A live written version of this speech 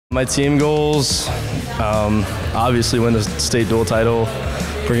My team goals, obviously win the state dual title,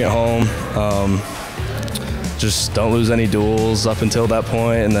 bring it home. Just don't lose any duels up until that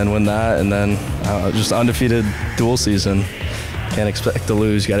point, and then win that, and then just undefeated dual season. Can't expect to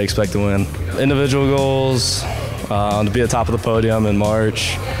lose, you gotta expect to win. Individual goals, to be at the top of the podium in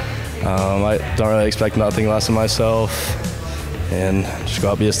March. I don't really expect nothing less of myself, and just go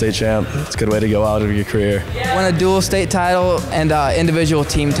out and be a state champ. It's a good way to go out of your career. Win a dual state title and individual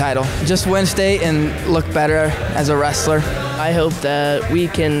team title. Just win state and look better as a wrestler. I hope that we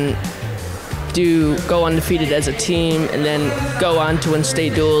can go undefeated as a team and then go on to win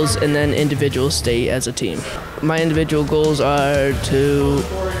state duels and then individual state as a team. My individual goals are to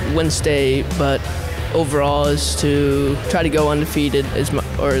win state, but overall is to try to go undefeated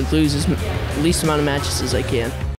or lose as least amount of matches as I can.